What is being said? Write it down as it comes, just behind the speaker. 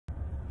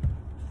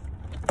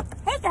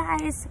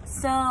guys,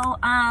 so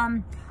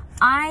I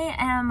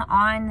am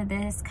on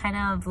this kind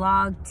of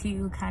vlog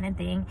 2 kind of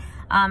thing.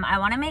 I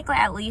want to make like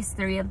at least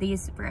 3 of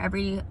these for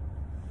every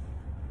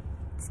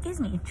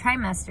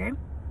trimester.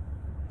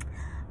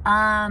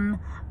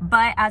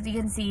 But as you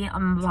can see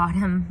on the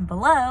bottom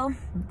below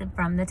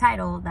from the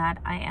title that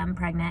I am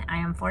pregnant. I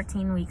am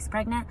 14 weeks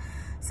pregnant.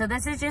 So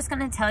this is just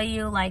going to tell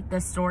you like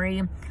the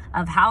story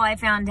of how I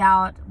found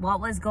out, what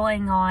was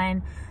going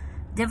on,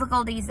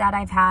 difficulties that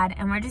I've had,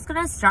 and we're just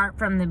going to start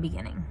from the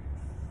beginning.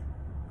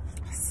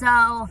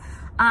 So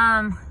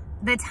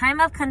the time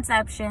of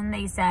conception,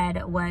 they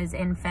said, was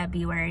in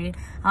February.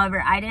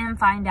 However, I didn't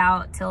find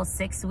out till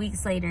 6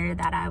 weeks later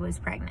that I was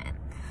pregnant.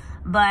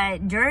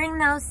 But during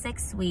those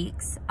 6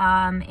 weeks,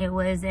 it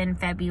was in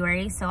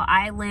February. So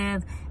I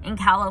live in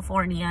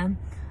California.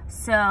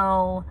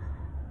 So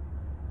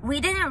we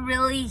didn't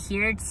really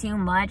hear too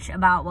much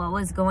about what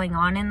was going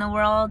on in the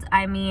world.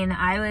 I mean,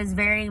 I was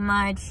very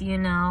much, you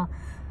know,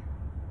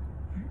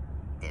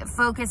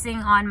 focusing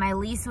on my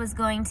lease was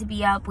going to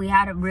be up. We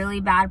had really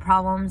bad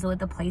problems with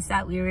the place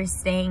that we were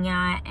staying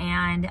at,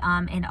 and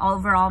it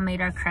overall made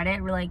our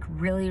credit like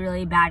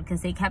really bad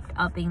because they kept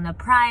upping the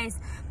price.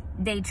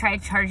 They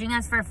tried charging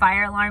us for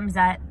fire alarms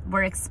that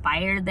were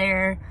expired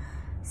there.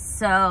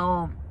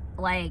 So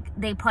like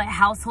they put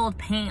household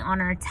paint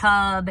on our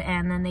tub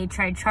and then they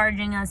tried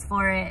charging us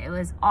for it. It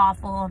was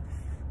awful.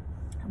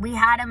 We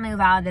had to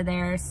move out of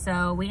there,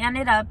 so we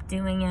ended up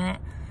doing it.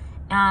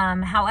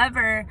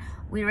 However,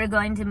 we were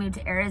going to move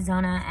to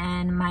Arizona,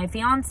 and my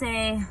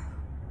fiance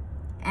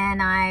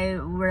and I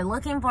were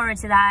looking forward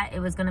to that. It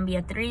was going to be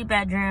a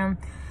 3-bedroom.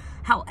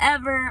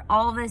 However,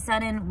 all of a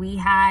sudden we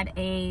had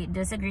a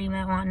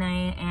disagreement one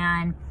night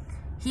and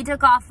he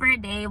took off for a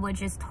day,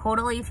 which is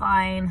totally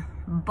fine.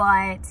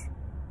 But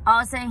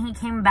all of a sudden he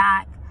came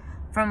back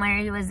from where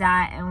he was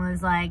at and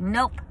was like,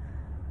 nope,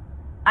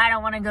 I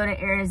don't want to go to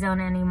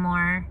Arizona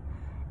anymore.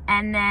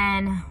 And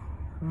then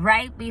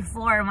right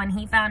before, when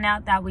he found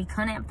out that we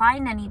couldn't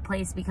find any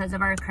place because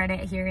of our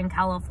credit here in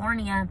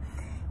California,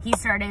 he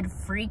started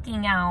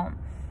freaking out.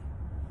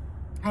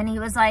 And he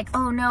was like,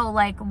 oh no,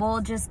 like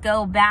we'll just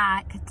go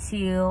back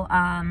to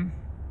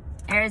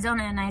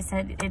Arizona. And I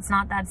said, it's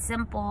not that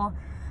simple.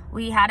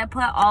 We had to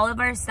put all of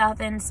our stuff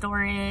in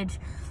storage.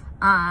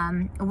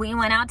 We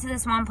went out to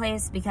this one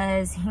place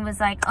because he was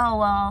like, oh,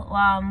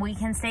 well, we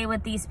can stay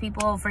with these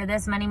people for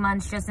this many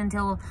months just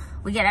until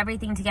we get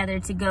everything together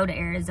to go to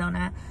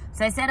Arizona.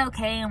 So I said,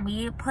 okay. And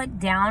we put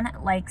down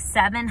like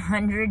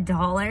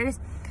 $700.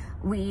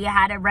 We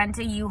had to rent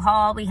a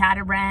U-Haul. We had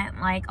to rent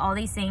like all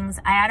these things.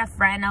 I had a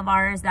friend of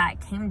ours that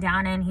came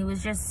down and he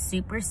was just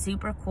super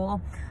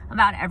cool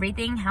about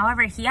everything.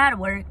 However, he had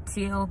work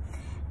too.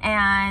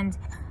 And,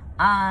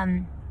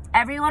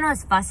 everyone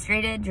was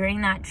frustrated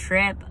during that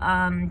trip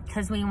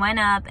because we went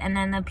up and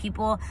then the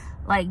people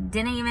like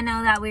didn't even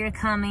know that we were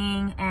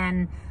coming,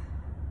 and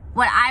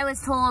what I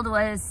was told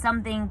was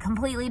something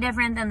completely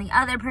different than the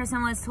other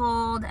person was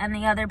told and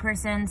the other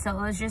person. So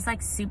it was just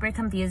like super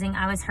confusing.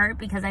 I was hurt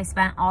because I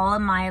spent all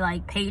of my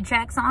like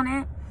paychecks on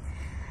it.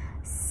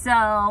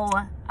 So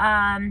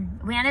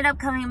we ended up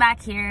coming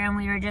back here and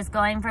we were just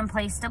going from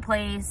place to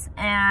place,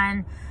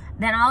 and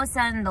then all of a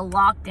sudden the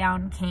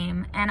lockdown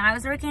came, and I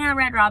was working at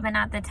Red Robin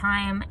at the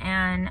time,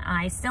 and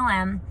I still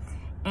am,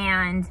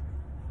 and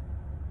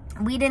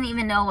we didn't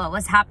even know what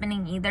was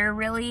happening either,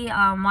 really.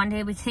 One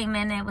day we came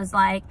in, it was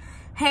like,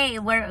 hey,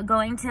 we're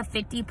going to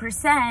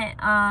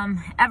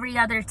 50%, every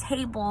other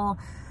table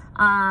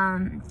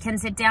can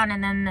sit down.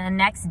 And then the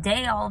next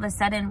day, all of a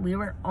sudden, we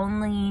were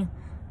only,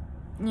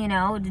 you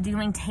know,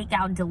 doing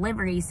takeout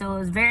delivery, so it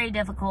was very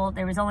difficult.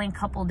 There was only a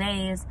couple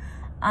days.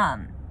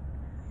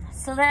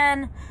 So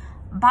then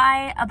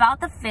by about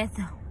the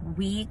 5th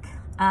week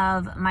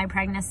of my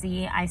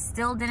pregnancy, I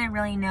still didn't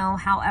really know.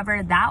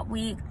 However, that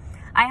week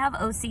I have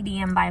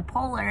OCD and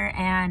bipolar,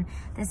 and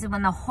this is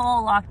when the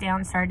whole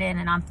lockdown started,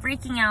 and I'm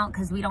freaking out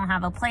because we don't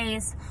have a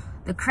place.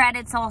 The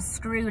credit's all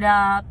screwed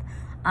up.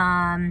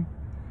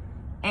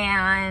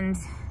 And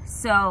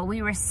so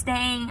we were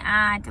staying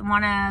at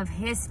one of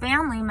his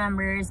family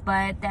members,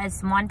 but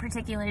this one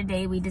particular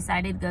day we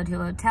decided to go to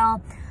a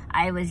hotel.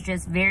 I was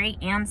just very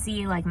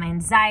antsy, like my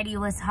anxiety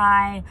was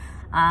high,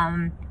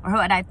 or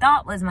what I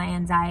thought was my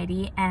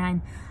anxiety,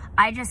 and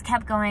I just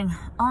kept going,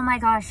 oh my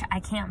gosh, I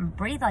can't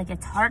breathe, like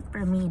it's hard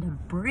for me to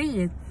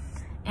breathe.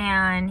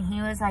 And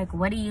he was like,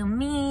 what do you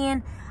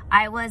mean?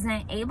 I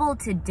wasn't able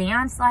to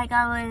dance like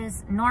I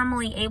was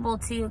normally able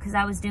to because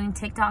I was doing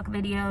TikTok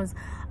videos.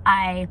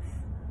 I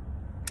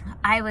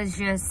was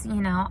just,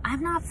 you know,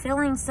 I'm not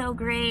feeling so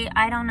great.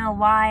 I don't know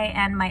why.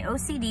 And my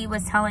OCD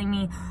was telling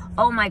me,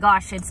 oh my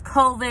gosh, it's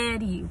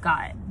COVID. You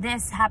got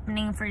this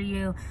happening for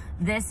you.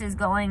 This is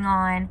going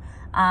on.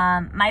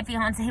 My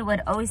fiance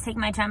would always take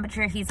my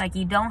temperature. He's like,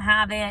 you don't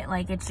have it.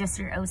 Like, it's just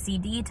your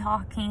OCD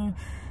talking.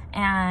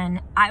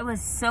 And I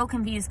was so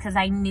confused because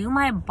I knew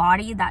my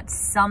body that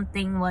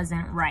something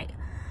wasn't right.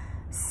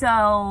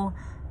 So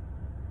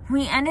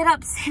we ended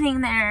up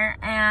sitting there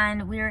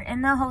and we were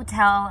in the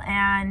hotel,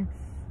 and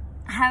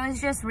I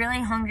was just really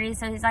hungry.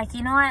 So he's like,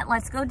 you know what?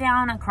 Let's go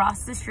down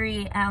across the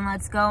street and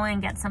let's go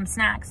and get some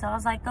snacks. So I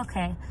was like,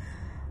 okay.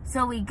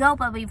 So we go,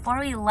 but before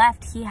we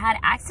left, he had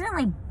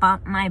accidentally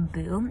bumped my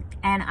boob,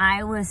 and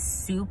I was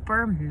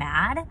super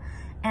mad.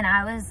 And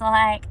I was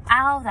like,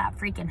 ow, that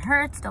freaking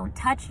hurts. Don't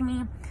touch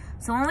me.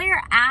 So when we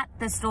were at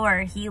the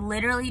store, he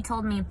literally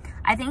told me,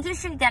 I think you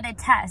should get a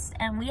test.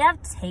 And we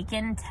have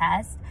taken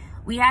tests.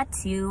 We had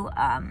 2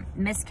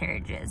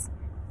 miscarriages.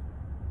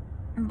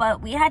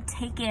 But we had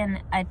taken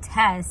a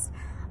test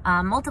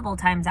multiple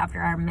times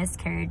after our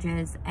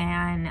miscarriages.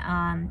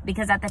 And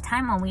because at the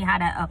time when we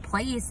had a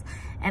place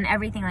and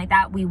everything like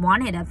that, we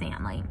wanted a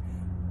family.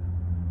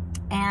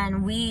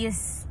 And we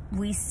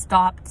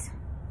stopped,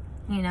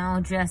 you know,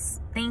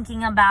 just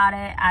thinking about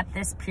it at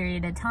this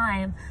period of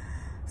time.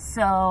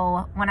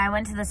 So when I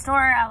went to the store,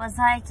 I was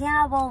like,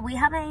 yeah, well, we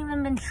haven't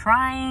even been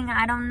trying.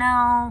 I don't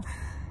know.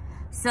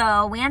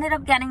 So we ended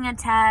up getting a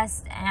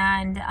test,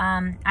 and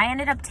I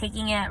ended up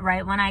taking it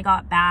right when I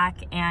got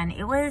back, and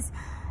it was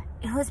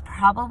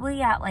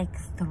probably at like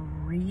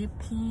 3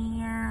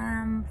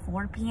 p.m.,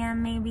 4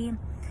 p.m. maybe.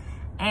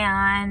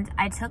 And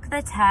I took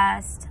the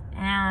test,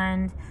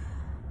 and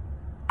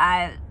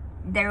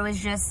there was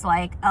just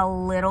like a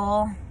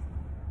little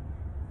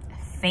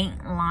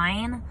faint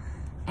line,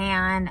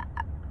 and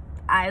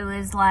I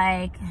was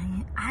like,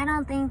 I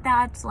don't think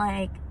that's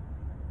like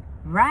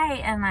right.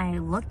 And I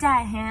looked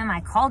at him,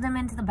 I called him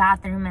into the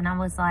bathroom, and I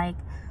was like,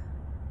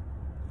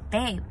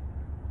 babe.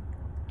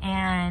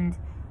 And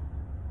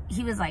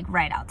he was like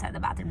right outside the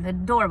bathroom. The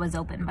door was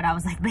open, but I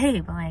was like,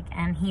 babe, like,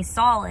 and he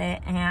saw it,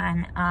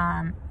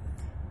 and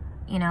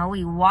you know,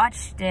 we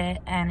watched it,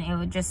 and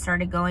it just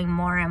started going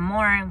more and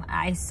more.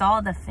 I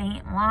saw the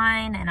faint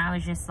line, and I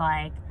was just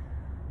like,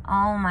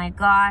 oh my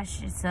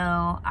gosh. So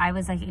I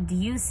was like, do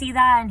you see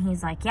that? And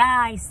he's like,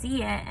 yeah, I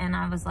see it. And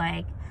I was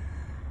like,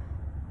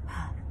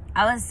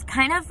 I was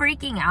kind of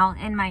freaking out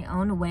in my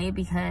own way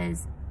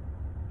because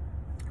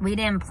we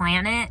didn't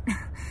plan it.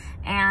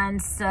 And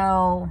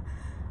so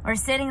we're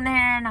sitting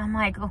there, and I'm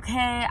like,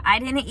 okay. I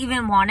didn't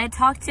even want to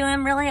talk to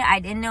him, really. I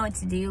didn't know what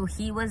to do.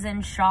 He was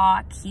in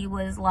shock. He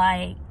was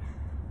like,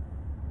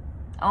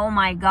 oh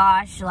my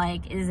gosh,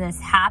 like, is this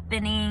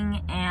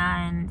happening?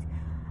 And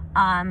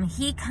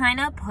he kind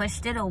of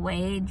pushed it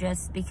away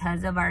just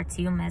because of our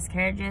 2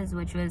 miscarriages,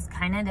 which was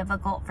kind of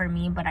difficult for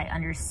me, but I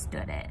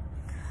understood it.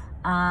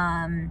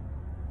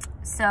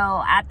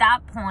 So at that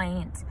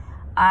point,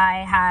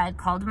 I had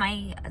called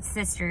my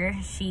sister.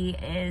 She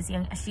is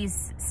young,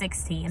 she's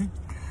 16.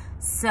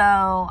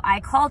 So I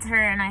called her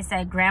and I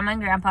said, Grandma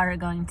and Grandpa are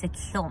going to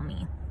kill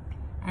me.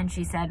 And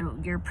she said,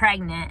 you're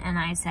pregnant. And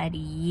I said,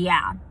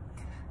 yeah.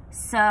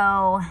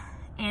 So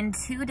in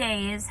 2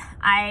 days,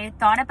 I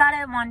thought about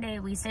it one day.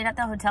 We stayed at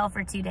the hotel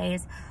for 2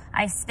 days.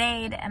 I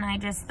stayed, and I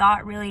just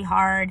thought really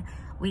hard.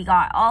 We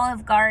got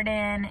Olive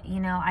Garden. You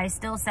know, I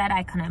still said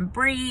I couldn't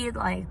breathe.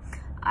 Like,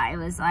 I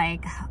was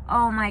like,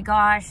 oh my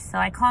gosh. So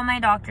I called my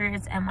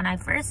doctors, and when I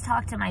first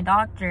talked to my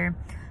doctor,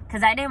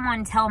 because I didn't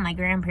want to tell my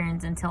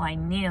grandparents until I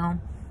knew,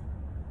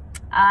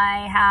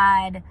 I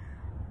had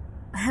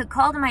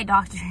called my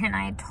doctor, and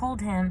I had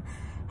told him,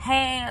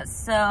 hey,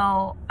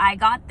 so I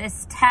got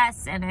this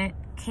test, and it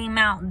came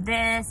out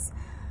this,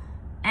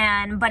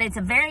 but it's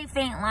a very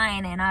faint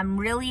line, and I'm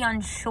really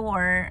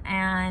unsure.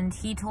 And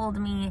he told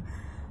me,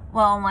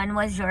 well, when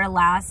was your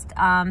last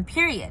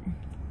period?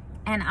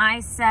 And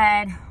I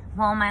said,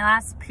 well, my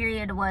last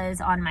period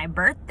was on my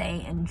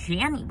birthday in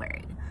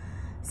January.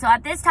 So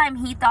at this time,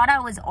 he thought I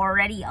was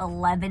already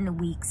 11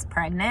 weeks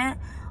pregnant,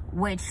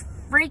 which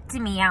freaked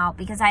me out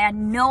because I had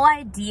no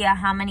idea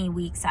how many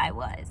weeks I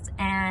was.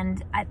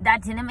 And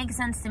that didn't make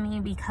sense to me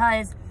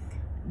because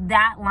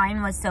that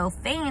line was so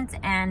faint,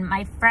 and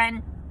my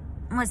friend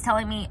was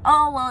telling me,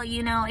 oh, well,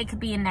 you know, it could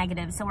be a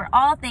negative. So we're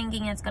all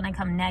thinking it's going to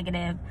come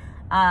negative.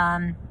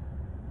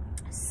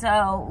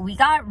 So we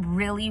got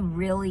really,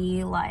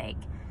 really like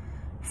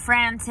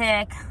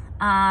frantic.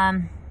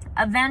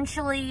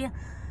 Eventually,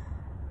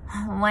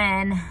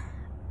 when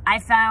I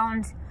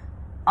found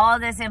all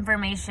this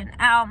information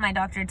out, my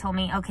doctor told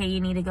me, okay, you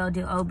need to go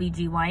do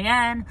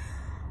OBGYN.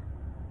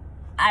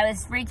 I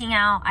was freaking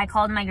out. I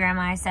called my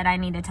grandma. I said, I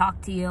need to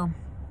talk to you.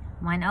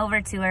 Went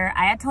over to her.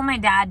 I had told my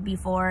dad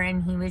before,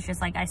 and he was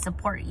just like, I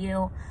support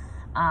you.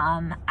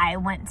 I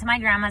went to my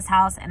grandma's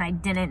house, and I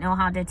didn't know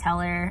how to tell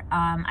her.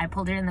 I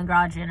pulled her in the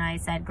garage, and I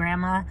said,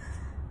 Grandma,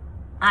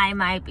 I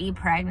might be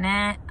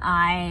pregnant.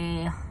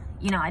 I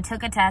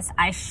took a test.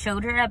 I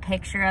showed her a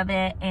picture of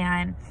it,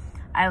 and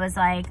I was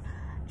like,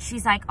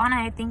 she's like, Anna,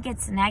 I think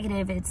it's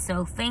negative. It's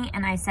so faint.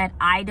 And I said,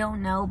 I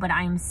don't know, but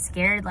I'm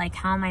scared. Like,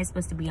 how am I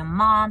supposed to be a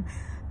mom?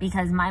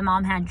 Because my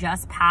mom had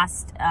just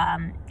passed,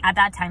 at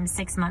that time,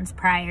 6 months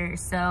prior.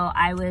 So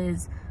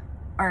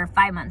or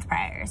 5 months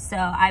prior. So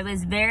I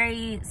was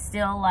very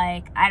still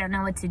like, I don't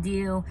know what to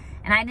do.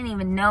 And I didn't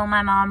even know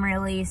my mom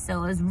really.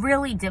 So it was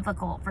really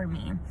difficult for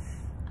me.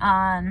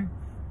 I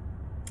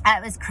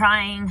was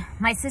crying.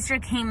 My sister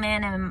came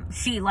in, and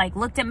she like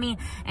looked at me,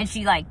 and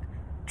she like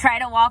tried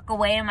to walk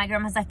away. And my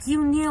grandma's like,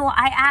 you knew,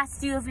 I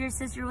asked you if your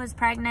sister was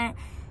pregnant.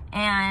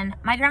 And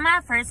my grandma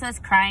at first was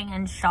crying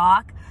in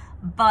shock,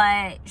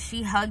 but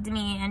she hugged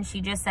me and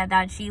she just said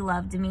that she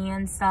loved me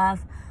and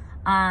stuff.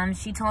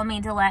 She told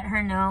me to let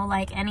her know,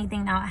 like,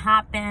 anything that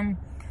happened.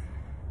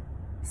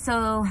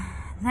 So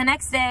the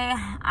next day,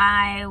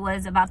 I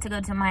was about to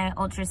go to my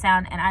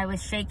ultrasound and I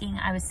was shaking.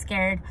 I was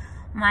scared.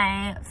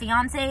 My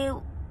fiance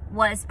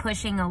was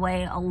pushing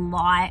away a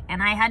lot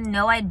and I had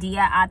no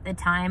idea at the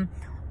time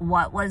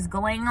what was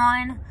going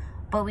on.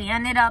 But we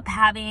ended up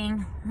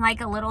having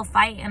like a little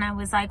fight and I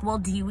was like, well,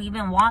 do you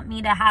even want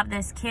me to have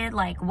this kid?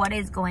 Like, what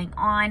is going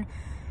on?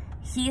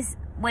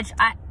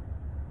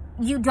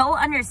 You don't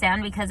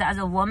understand, because as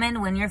a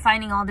woman, when you're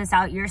finding all this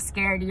out, you're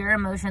scared, your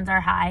emotions are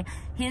high.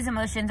 His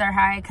emotions are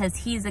high because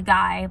he's a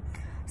guy.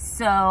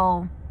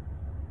 So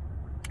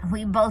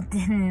we both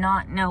did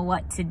not know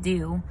what to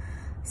do.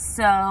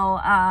 So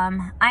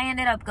I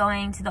ended up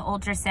going to the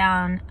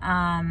ultrasound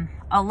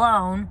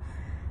alone,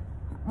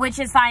 which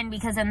is fine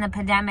because in the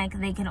pandemic,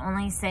 they can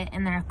only sit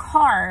in their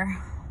car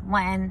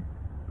when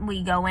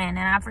we go in. And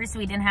at first,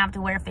 we didn't have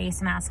to wear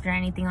face masks or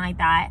anything like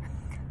that.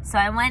 So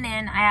I went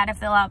in, I had to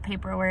fill out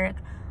paperwork.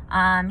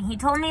 He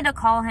told me to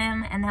call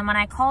him. And then when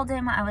I called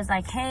him, I was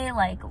like, hey,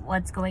 like,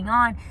 what's going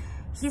on?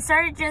 He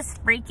started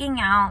just freaking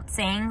out,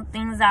 saying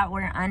things that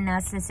were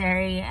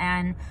unnecessary.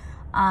 And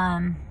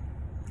I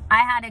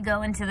had to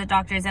go into the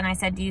doctor's and I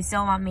said, do you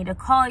still want me to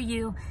call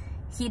you?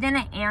 He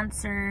didn't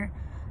answer.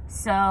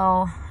 So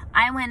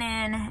I went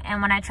in,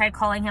 and when I tried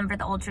calling him for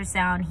the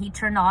ultrasound, he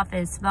turned off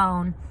his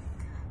phone.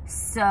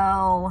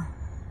 So,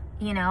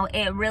 you know,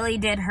 it really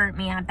did hurt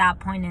me at that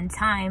point in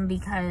time,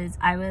 because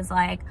I was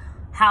like,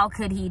 how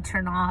could he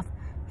turn off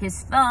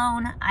his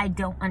phone? I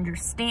don't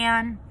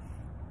understand.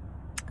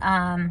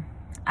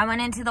 I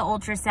went into the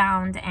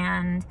ultrasound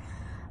and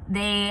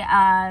they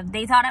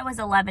thought I was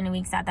 11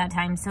 weeks at that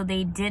time. So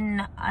they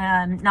didn't,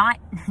 not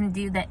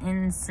do the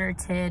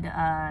inserted,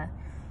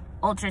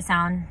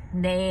 ultrasound.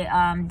 They,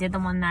 did the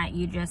one that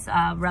you just,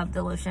 rubbed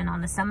the lotion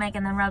on the stomach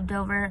and then rubbed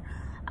over.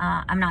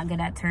 I'm not good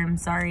at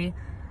terms, sorry.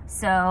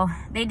 So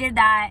they did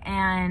that,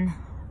 and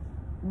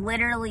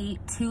literally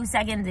 2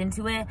 seconds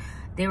into it,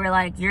 they were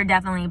like, you're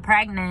definitely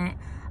pregnant.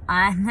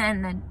 And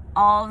then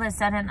all of a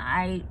sudden,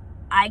 I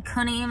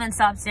couldn't even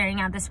stop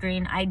staring at the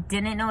screen. I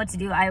didn't know what to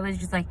do. I was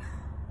just like,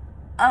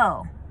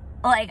 oh,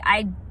 like,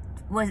 I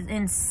was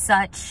in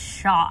such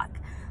shock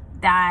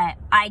that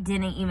I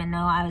didn't even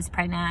know I was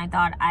pregnant. I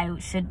thought I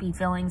should be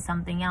feeling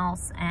something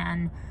else.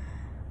 And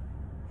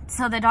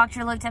so the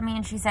doctor looked at me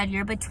and she said,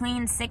 you're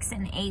between 6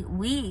 and 8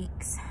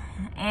 weeks.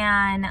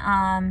 And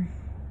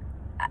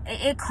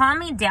it calmed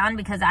me down,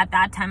 because at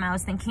that time I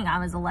was thinking I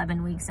was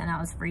 11 weeks and I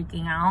was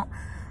freaking out.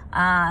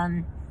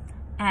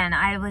 And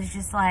I was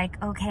just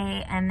like,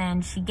 okay. And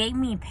then she gave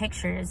me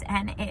pictures,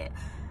 and it,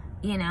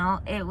 you know,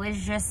 it was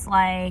just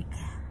like,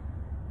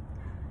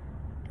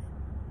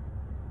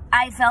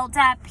 I felt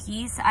at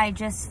peace. I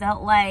just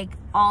felt like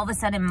all of a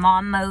sudden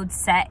mom mode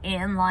set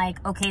in,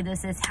 like, okay,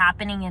 this is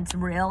happening, it's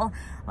real.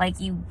 Like,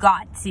 you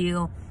got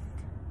to,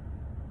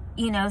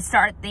 you know,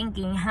 start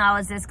thinking, how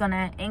is this going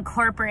to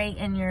incorporate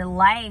in your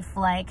life?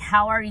 Like,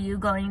 how are you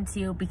going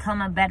to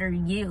become a better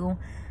you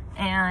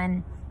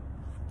and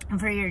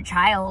for your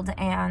child?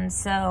 And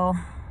so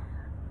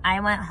I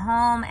went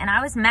home and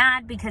I was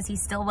mad because he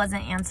still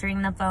wasn't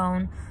answering the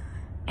phone.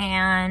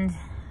 And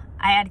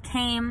I had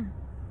came,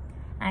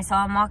 and I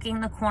saw him walking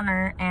the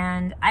corner,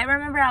 and I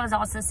remember I was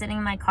also sitting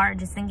in my car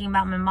just thinking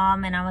about my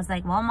mom, and I was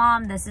like, well,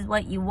 Mom, this is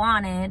what you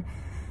wanted.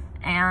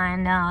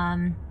 And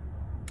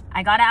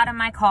I got out of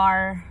my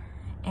car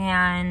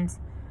and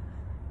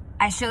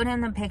I showed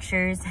him the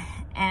pictures,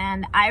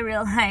 and I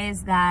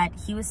realized that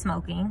he was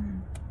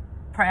smoking.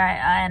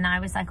 And I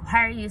was like,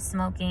 why are you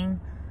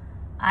smoking?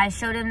 I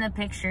showed him the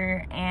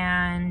picture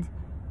and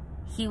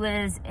he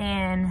was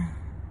in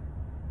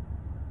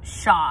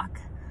shock.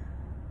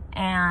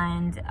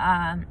 And,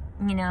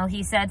 you know,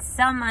 he said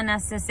some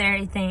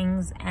unnecessary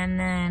things, and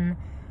then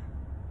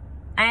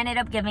I ended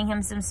up giving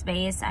him some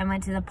space. I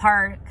went to the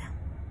park.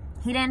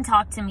 He didn't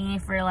talk to me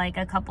for like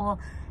a couple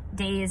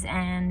days,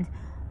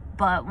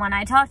 but when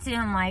I talked to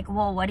him, like,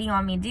 well, what do you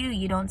want me to do?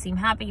 You don't seem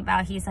happy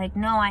about it. He's like,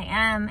 no, I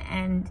am.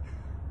 And,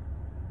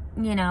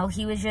 you know,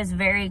 he was just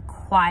very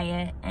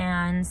quiet.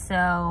 And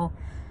so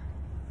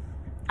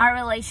our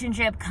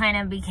relationship kind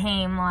of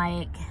became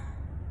like,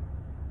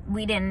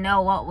 we didn't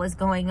know what was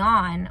going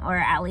on, or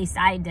at least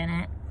I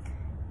didn't.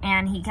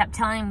 And he kept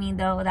telling me,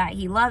 though, that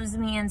he loves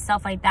me and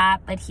stuff like that,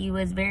 but he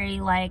was very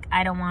like,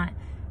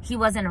 he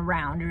wasn't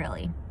around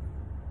really.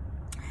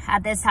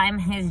 At this time,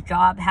 his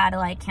job had to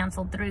like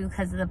cancel through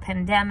because of the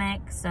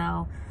pandemic.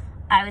 So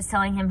I was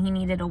telling him he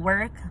needed to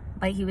work,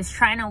 but he was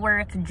trying to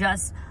work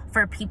just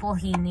for people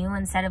he knew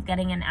instead of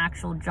getting an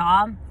actual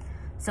job.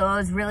 So it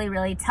was really,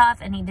 really tough,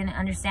 and he didn't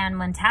understand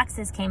when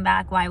taxes came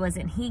back, why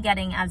wasn't he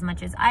getting as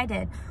much as I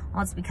did?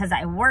 Well, it's because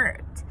I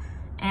worked.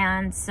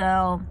 And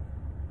so,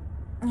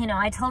 you know,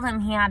 I told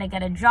him he had to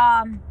get a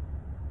job.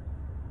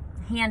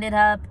 He ended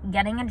up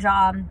getting a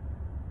job,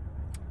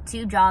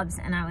 2 jobs,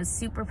 and I was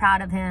super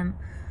proud of him.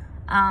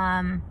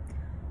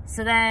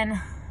 So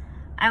then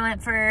I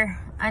went for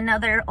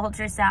another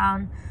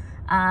ultrasound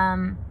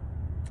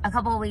a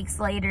couple weeks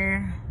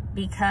later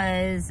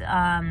because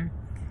I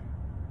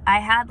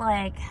had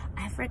like,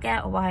 I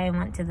forget why I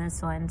went to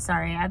this one.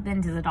 Sorry, I've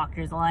been to the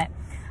doctors a lot.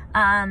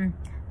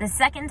 The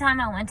second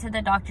time I went to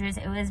the doctors,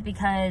 it was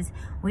because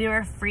we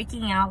were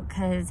freaking out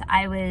because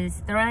I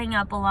was throwing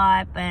up a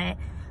lot, but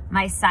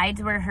my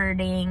sides were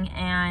hurting,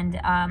 and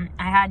I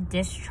had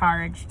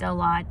discharged a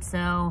lot.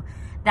 So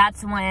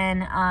that's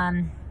when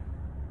I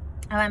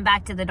went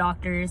back to the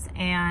doctors,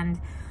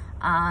 and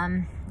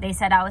they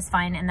said I was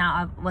fine, and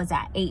that was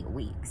at 8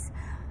 weeks.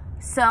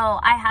 So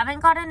I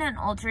haven't gotten an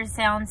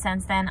ultrasound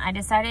since then. I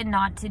decided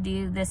not to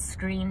do the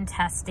screen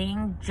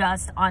testing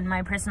just on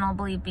my personal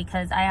belief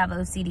because I have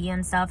OCD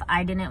and stuff.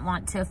 I didn't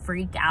want to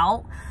freak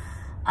out.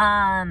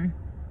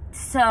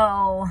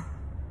 So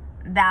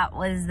that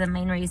was the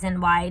main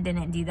reason why I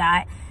didn't do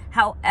that.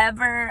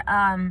 However,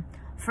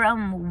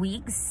 from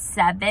week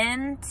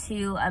 7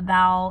 to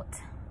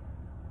about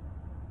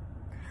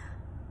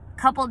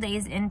couple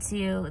days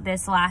into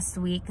this last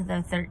week,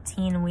 the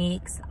 13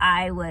 weeks,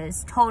 I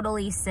was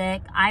totally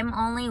sick. I'm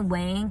only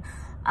weighing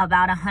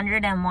about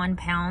 101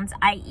 pounds.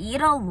 I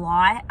eat a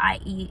lot. I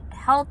eat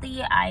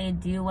healthy. I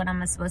do what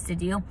I'm supposed to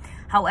do.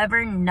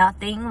 However,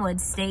 nothing would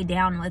stay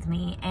down with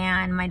me,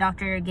 and my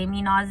doctor gave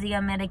me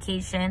nausea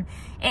medication.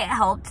 It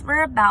helped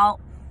for about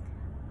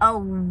a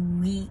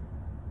week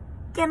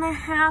and a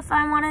half,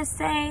 I want to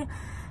say.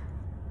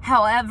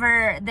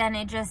 However, then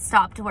it just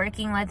stopped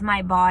working with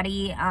my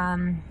body.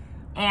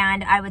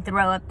 And I would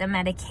throw up the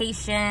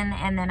medication,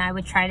 and then I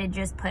would try to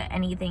just put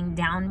anything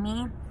down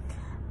me.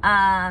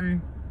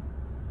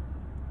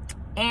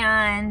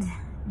 And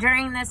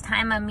during this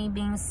time of me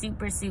being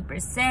super, super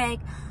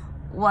sick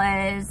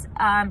was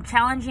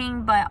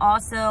challenging, but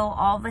also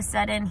all of a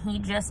sudden he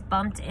just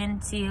bumped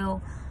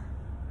into,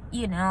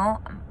 you know,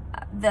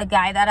 the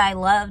guy that I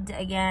loved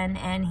again,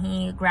 and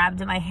he grabbed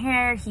my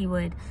hair. He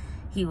would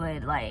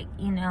like,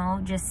 you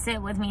know, just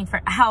sit with me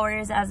for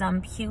hours as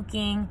I'm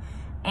puking.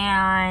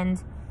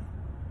 And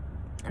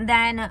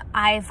then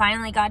I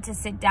finally got to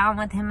sit down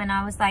with him, and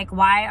I was like,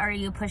 why are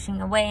you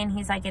pushing away? And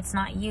he's like, it's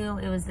not you,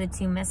 it was the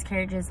 2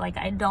 miscarriages. Like,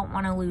 I don't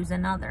want to lose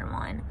another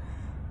one.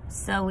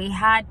 So we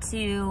had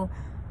to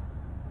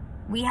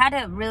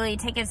really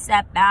take a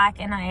step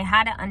back, and I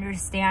had to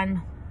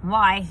understand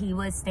why he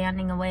was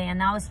standing away.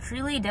 And that was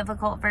truly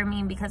difficult for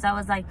me because I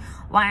was like,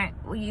 why,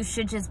 you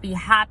should just be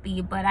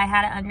happy. But I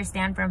had to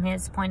understand from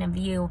his point of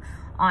view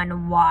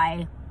on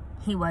why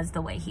he was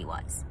the way he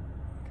was.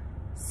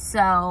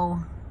 So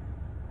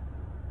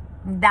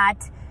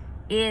that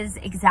is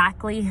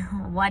exactly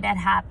what had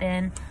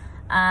happened.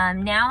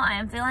 Now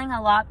I'm feeling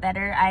a lot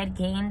better. I had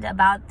gained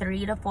about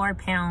 3 to 4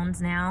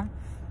 pounds now.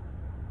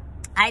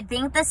 I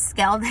think the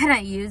scale that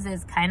I use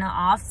is kind of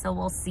off, so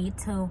we'll see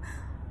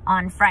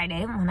on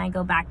Friday when I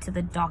go back to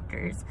the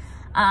doctors.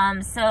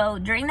 So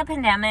during the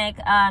pandemic,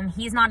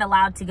 he's not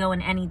allowed to go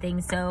in anything,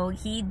 so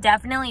he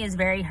definitely is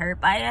very hurt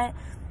by it.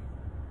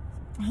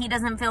 He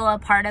doesn't feel a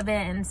part of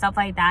it and stuff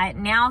like that.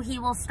 Now he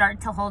will start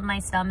to hold my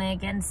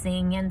stomach and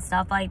sing and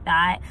stuff like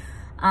that,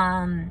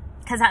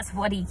 because that's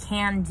what he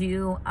can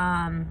do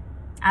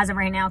as of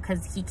right now,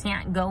 because he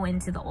can't go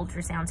into the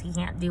ultrasounds. He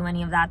can't do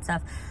any of that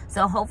stuff.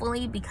 So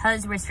hopefully,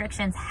 because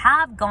restrictions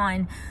have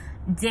gone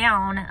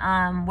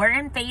down, we're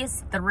in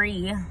phase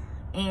 3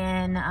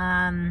 in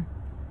I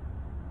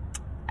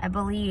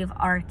believe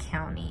our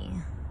county,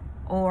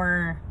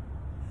 or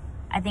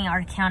I think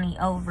our county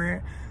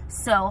over.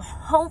 So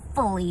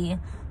hopefully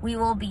we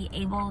will be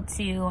able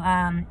to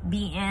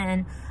be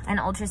in an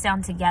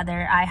ultrasound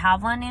together. I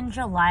have one in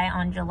July,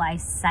 on July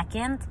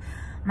 2nd.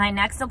 My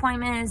next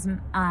appointment is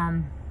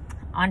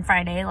on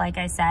Friday, like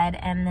I said,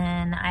 and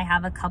then I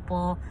have a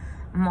couple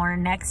more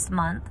next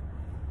month.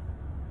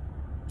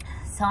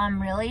 So I'm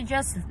really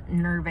just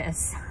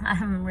nervous.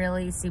 I'm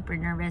really super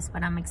nervous,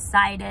 but I'm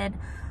excited.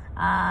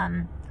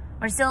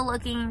 We're still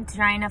looking,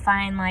 trying to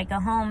find like a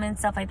home and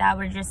stuff like that.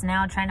 We're just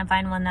now trying to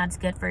find one that's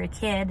good for a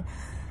kid.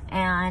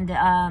 And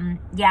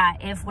yeah,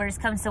 if worse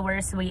comes to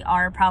worse, we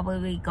are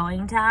probably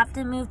going to have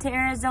to move to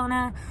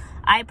Arizona.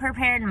 I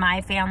prepared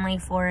my family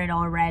for it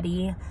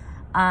already.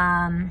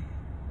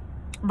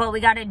 But we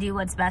got to do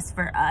what's best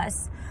for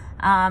us.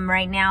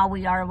 Right now,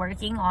 we are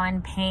working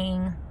on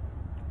paying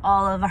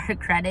all of our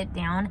credit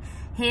down.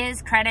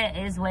 His credit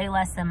is way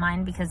less than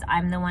mine because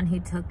I'm the one who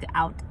took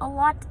out a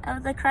lot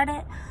of the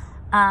credit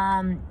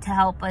to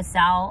help us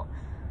out.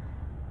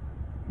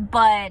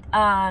 But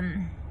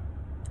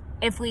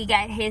if we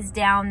get his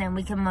down, then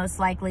we can most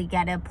likely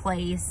get a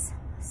place.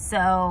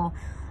 So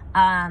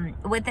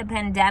with the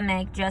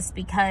pandemic, just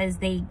because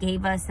they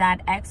gave us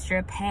that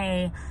extra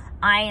pay,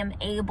 I am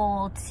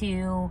able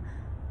to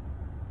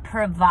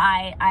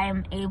provide. I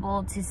am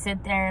able to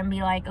sit there and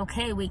be like,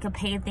 okay, we could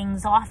pay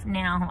things off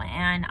now,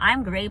 and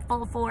I'm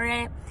grateful for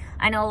it.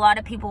 I know a lot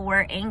of people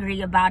were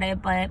angry about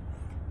it, but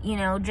you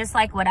know, just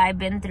like what I've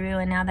been through,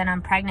 and now that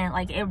I'm pregnant,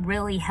 like, it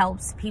really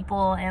helps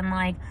people. And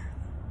like,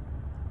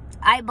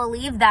 I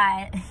believe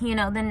that, you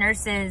know, the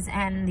nurses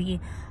and the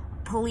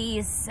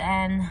police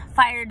and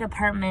fire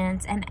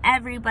departments and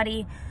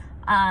everybody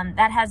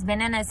that has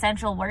been an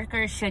essential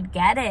worker should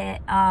get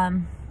it,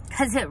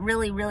 because it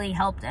really, really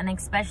helped, and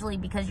especially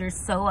because you're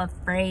so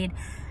afraid.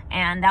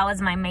 And that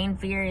was my main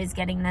fear, is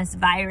getting this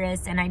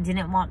virus, and I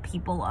didn't want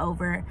people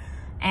over.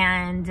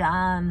 And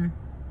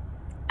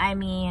I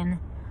mean,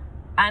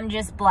 I'm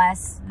just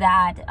blessed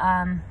that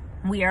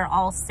we are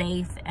all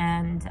safe.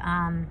 And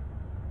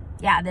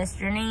yeah, this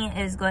journey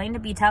is going to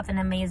be tough and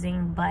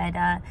amazing, but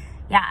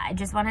yeah, I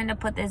just wanted to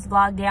put this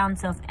vlog down.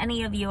 So if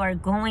any of you are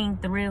going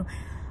through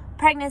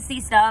pregnancy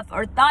stuff,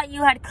 or thought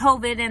you had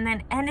COVID and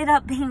then ended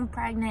up being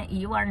pregnant,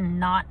 you are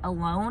not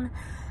alone.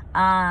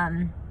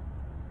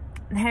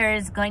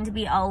 There's going to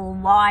be a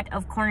lot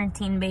of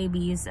quarantine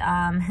babies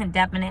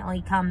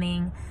definitely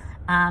coming.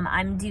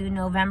 I'm due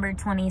November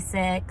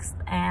 26th,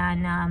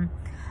 and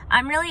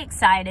I'm really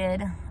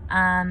excited.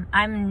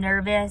 I'm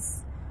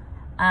nervous.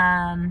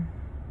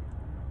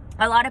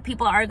 A lot of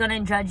people are going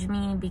to judge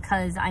me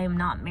because I am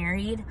not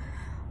married.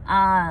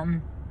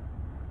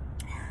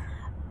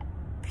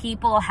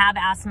 People have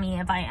asked me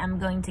if I am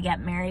going to get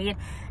married,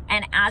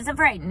 and as of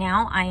right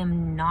now, I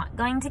am not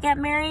going to get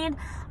married.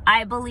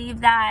 I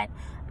believe that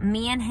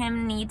me and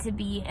him need to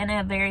be in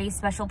a very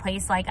special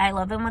place. Like, I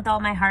love him with all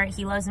my heart.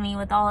 He loves me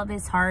with all of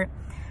his heart.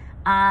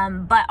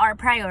 But our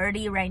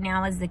priority right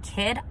now is the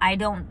kid. I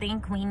don't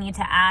think we need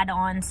to add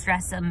on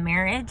stress of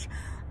marriage.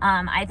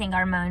 I think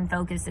our main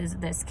focus is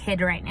this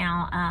kid right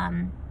now.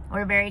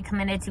 We're very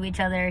committed to each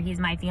other. He's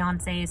my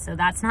fiance, so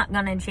that's not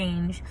gonna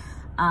change.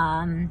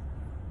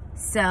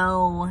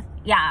 So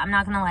yeah, I'm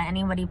not gonna let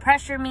anybody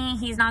pressure me.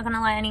 He's not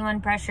gonna let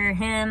anyone pressure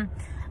him.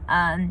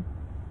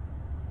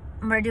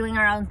 We're doing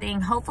our own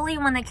thing. Hopefully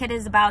when the kid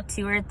is about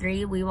 2 or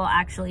 3, we will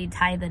actually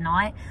tie the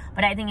knot.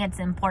 But I think it's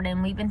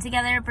important. We've been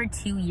together for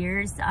 2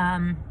 years. So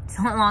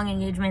a long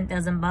engagement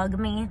doesn't bug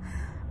me.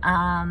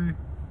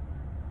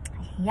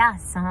 Yeah,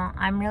 so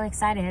I'm really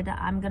excited.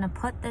 I'm gonna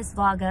put this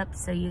vlog up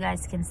so you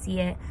guys can see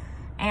it,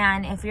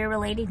 and if you're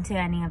relating to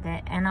any of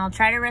it, and I'll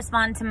try to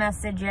respond to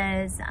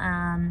messages.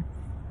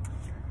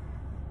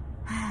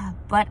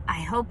 But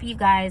I hope you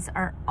guys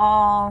are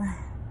all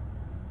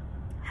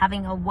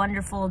having a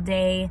wonderful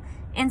day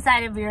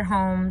inside of your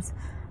homes.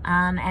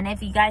 And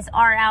if you guys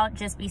are out,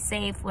 just be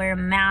safe, wear a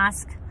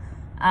mask,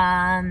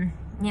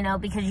 you know,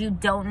 because you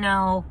don't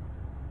know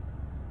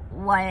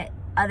what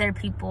other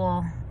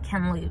people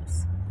can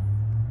lose.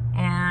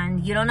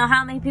 And you don't know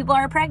how many people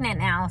are pregnant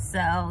now,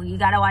 so you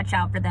got to watch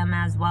out for them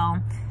as well.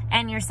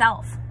 And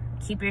yourself.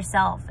 Keep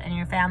yourself and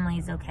your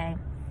families okay.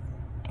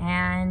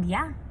 And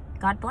yeah,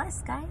 God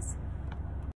bless, guys.